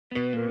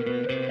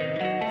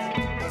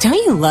Don't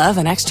you love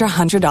an extra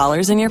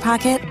 $100 in your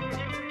pocket?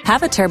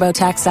 Have a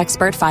TurboTax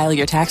expert file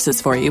your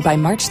taxes for you by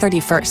March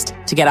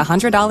 31st to get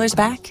 $100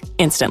 back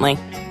instantly.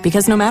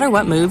 Because no matter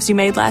what moves you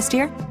made last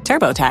year,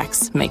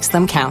 TurboTax makes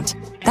them count.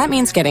 That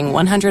means getting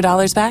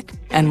 $100 back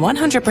and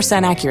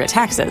 100% accurate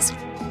taxes,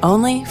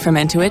 only from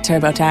Intuit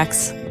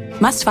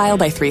TurboTax. Must file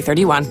by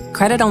 3/31.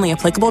 Credit only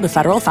applicable to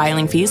federal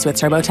filing fees with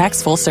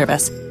TurboTax full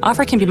service.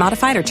 Offer can be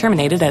modified or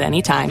terminated at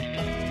any time.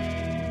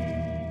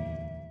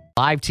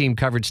 Live team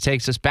coverage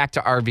takes us back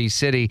to RV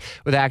City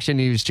with Action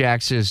News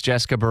Jax's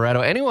Jessica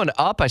Barretto. Anyone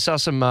up? I saw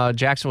some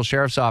Jacksonville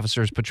Sheriff's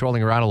officers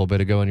patrolling around a little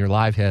bit ago in your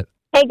live hit.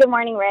 Hey, good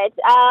morning, Rich.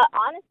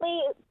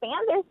 Honestly,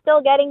 fans are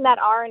still getting that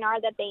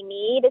R&R that they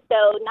need,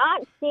 so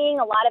not seeing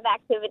a lot of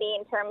activity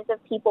in terms of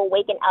people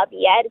waking up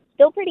yet. It's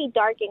still pretty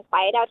dark and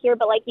quiet out here,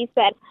 but like you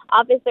said,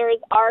 officers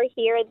are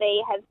here. They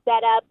have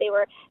set up. They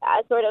were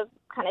sort of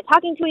kind of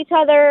talking to each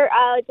other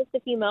just a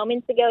few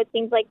moments ago. It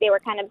seems like they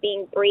were kind of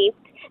being briefed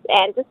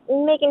and just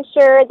making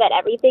sure that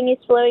everything is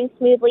flowing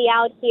smoothly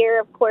out here.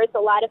 Of course, a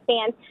lot of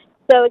fans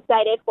so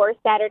excited for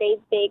Saturday's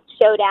big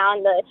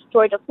showdown, the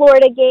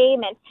Georgia-Florida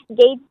game, and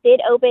gates did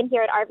open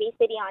here at RV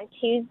City on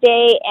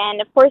Tuesday, and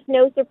of course,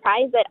 no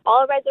surprise that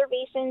all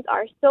reservations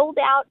are sold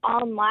out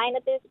online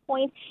at this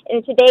point,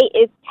 and today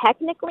is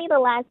technically the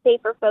last day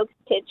for folks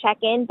to check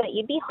in, but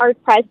you'd be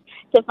hard-pressed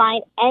to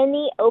find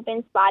any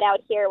open spot out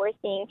here. We're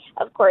seeing,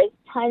 of course,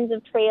 tons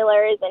of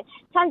trailers and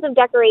tons of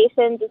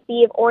decorations, a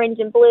sea of orange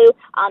and blue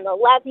on the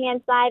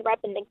left-hand side,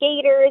 repping the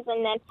Gators,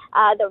 and then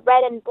the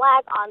red and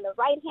black on the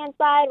right-hand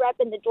side,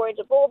 repping the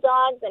Georgia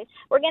Bulldogs. And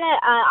we're going to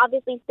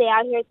obviously stay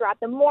out here throughout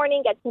the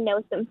morning, get to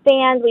know some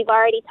fans. We've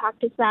already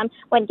talked to some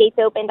when gates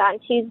opened on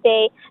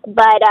Tuesday,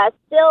 but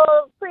still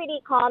pretty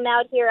calm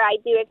out here. I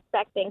do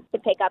expect things to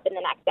pick up in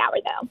the next hour,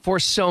 though. For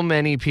so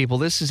many people,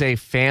 this is a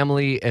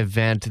family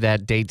event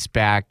that dates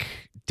back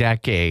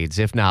decades,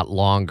 if not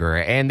longer.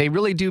 And they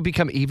really do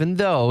become, even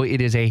though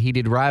it is a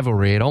heated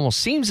rivalry, it almost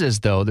seems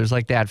as though there's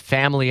like that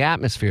family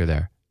atmosphere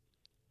there.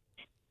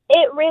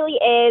 It really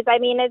is. I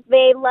mean,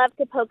 they love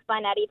to poke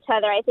fun at each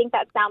other. I think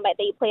that soundbite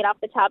that you played off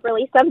the top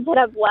really sums it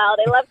up well.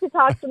 They love to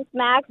talk some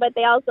smack, but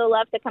they also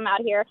love to come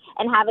out here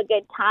and have a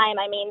good time.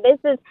 I mean, this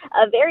is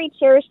a very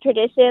cherished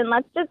tradition.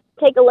 Let's just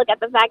take a look at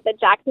the fact that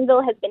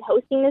Jacksonville has been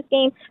hosting this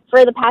game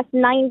for the past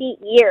 90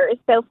 years.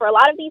 So for a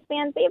lot of these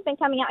fans, they've been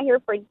coming out here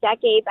for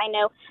decades. I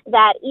know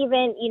that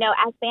even,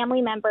 as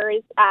family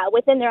members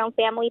within their own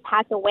family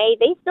pass away,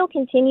 they still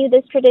continue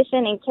this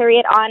tradition and carry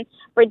it on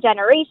for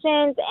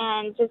generations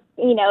and just,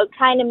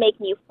 trying to make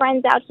new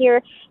friends out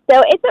here.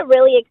 So it's a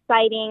really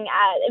exciting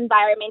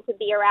environment to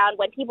be around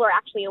when people are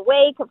actually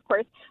awake. Of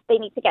course, they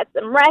need to get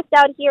some rest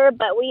out here,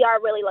 but we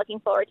are really looking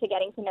forward to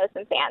getting to know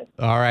some fans.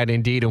 All right,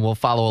 indeed, and we'll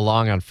follow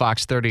along on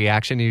Fox 30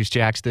 Action News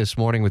Jax this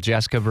morning with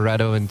Jessica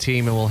Barretto and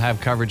team, and we'll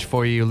have coverage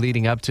for you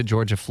leading up to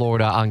Georgia,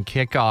 Florida on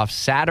kickoff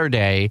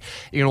Saturday.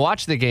 You can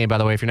watch the game, by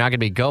the way, if you're not going to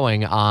be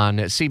going, on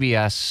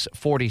CBS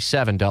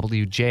 47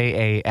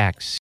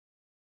 WJAX.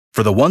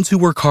 For the ones who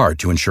work hard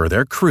to ensure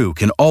their crew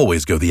can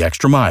always go the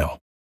extra mile,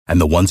 and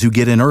the ones who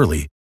get in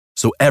early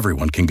so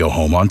everyone can go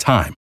home on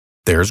time,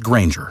 there's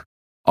Grainger,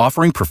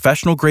 offering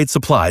professional-grade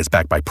supplies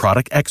backed by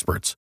product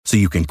experts so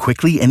you can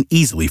quickly and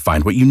easily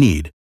find what you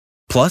need.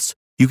 Plus,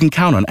 you can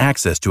count on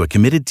access to a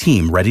committed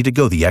team ready to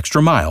go the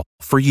extra mile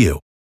for you.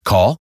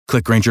 Call,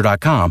 click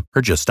Grainger.com,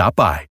 or just stop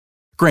by.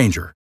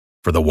 Grainger,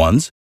 for the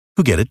ones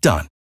who get it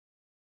done.